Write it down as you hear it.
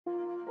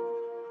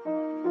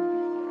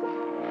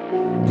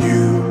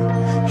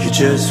You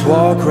just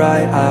walk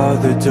right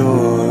out the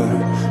door.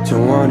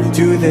 Don't wanna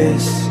do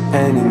this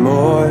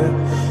anymore.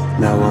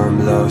 Now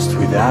I'm lost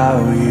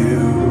without you.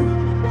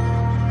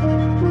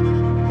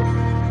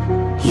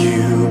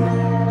 You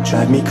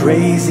drive me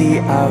crazy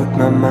out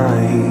my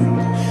mind.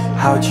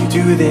 How'd you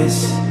do this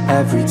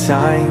every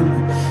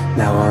time?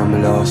 Now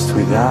I'm lost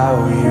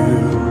without you.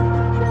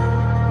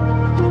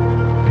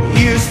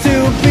 Used to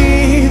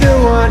be the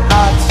one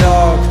I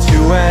talk to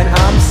when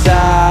I'm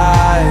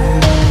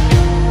sad.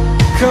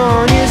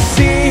 Can't you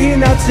see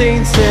now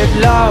tainted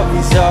love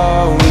is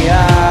all we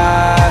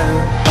have?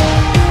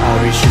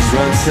 Our issues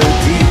run so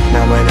deep.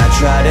 Now when I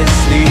try to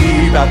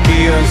sleep I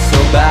feel so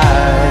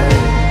bad.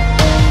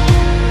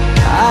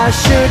 I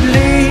should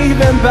leave,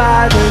 and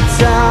by the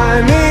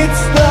time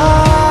it's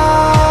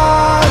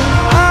done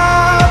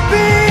I'll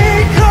be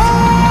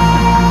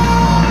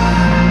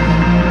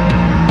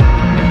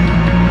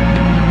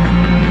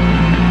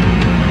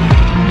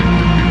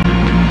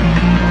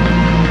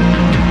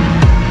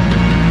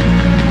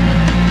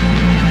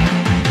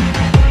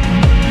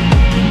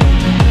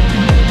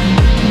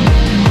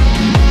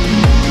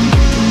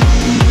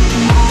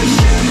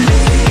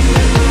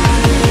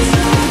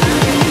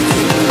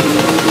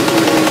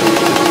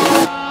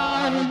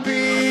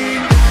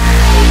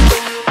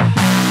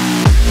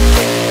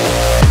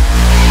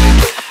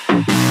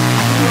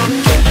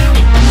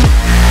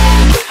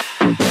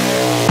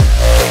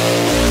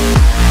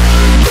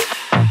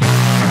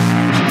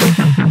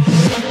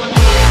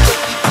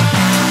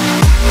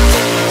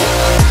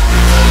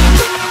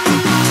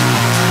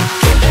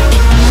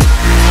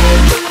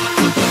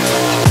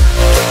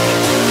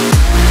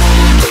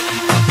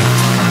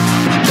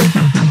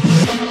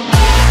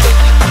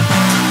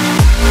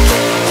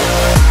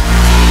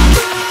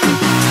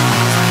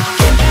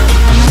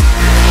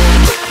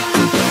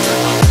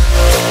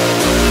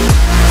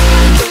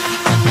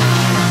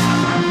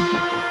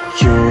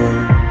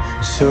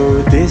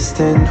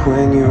distant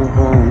when you're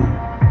home,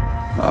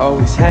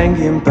 always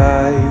hanging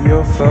by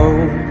your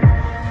phone.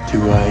 Do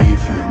I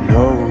even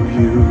know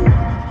you?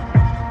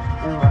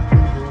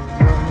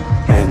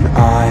 And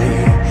I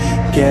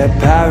get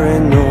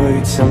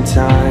paranoid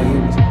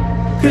sometimes,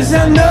 'cause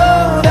I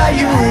know that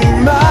you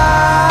ain't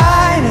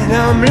mine, and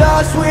I'm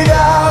lost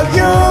without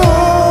you.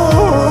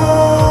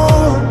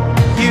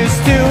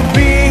 Used to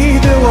be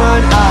the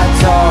one I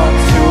talk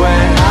to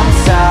when I'm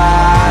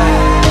sad.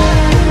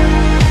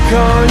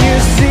 Can't you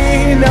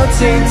see now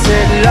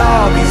tainted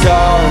love is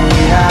all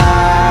we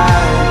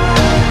have?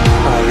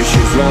 Our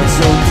issues run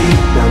so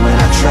deep. Now when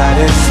I try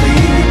to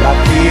sleep I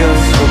feel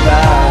so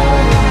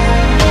bad.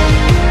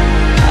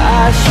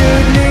 I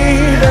should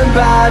leave, and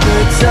by the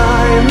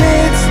time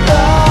it's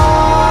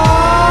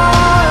done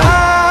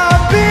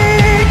I'll be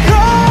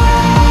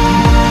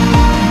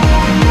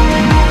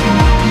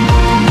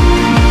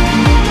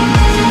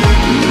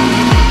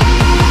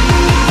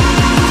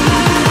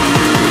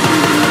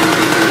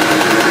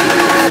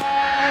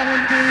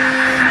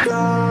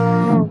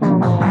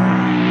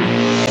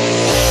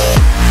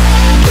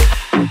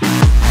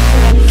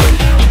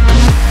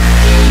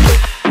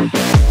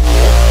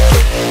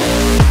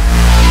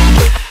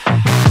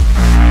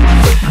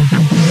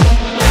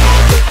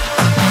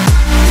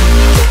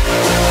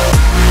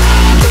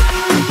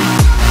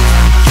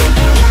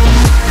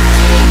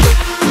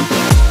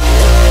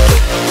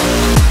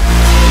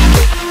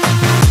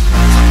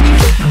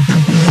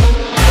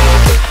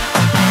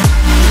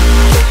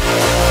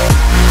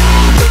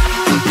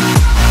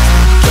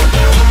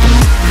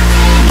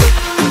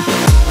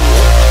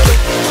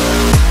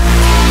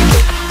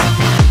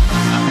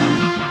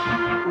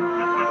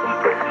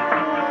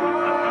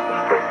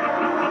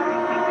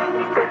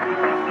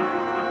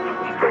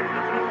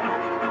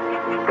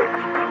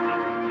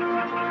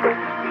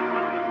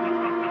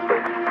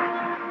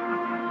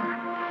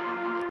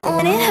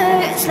when it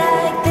hurts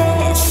like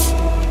this.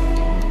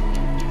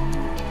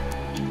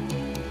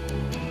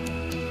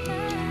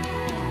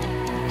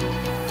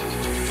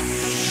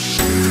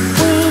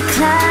 We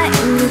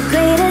climb the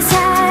greatest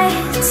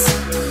heights,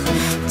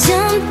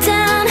 jump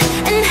down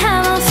and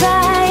have a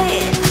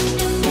fight,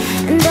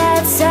 and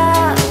that's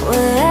all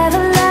we'll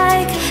ever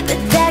like. But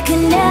that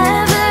can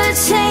never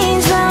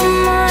change my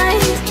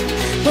mind.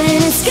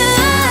 When it's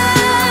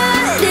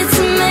good, it's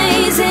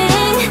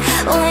amazing.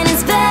 When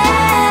it's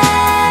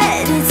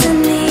bad, it's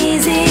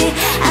uneasy.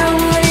 I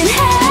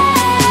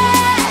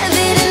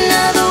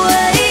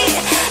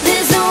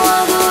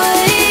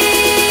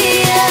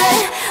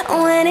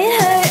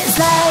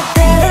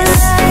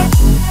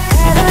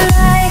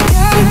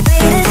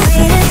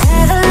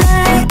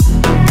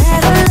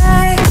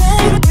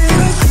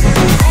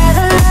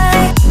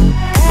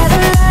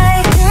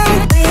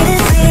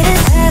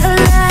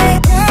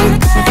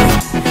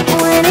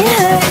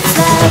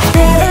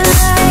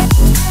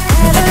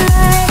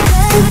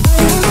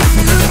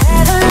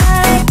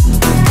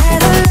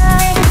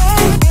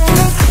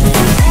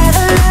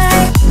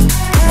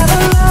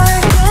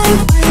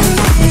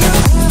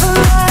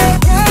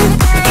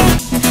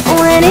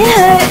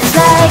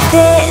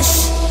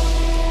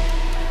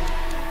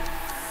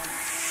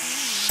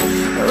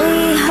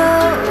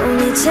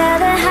each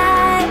other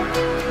high,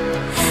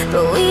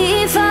 but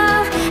we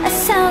fall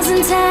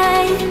 1,000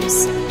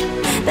 times.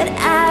 But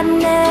I'd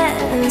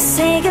never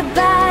say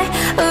goodbye.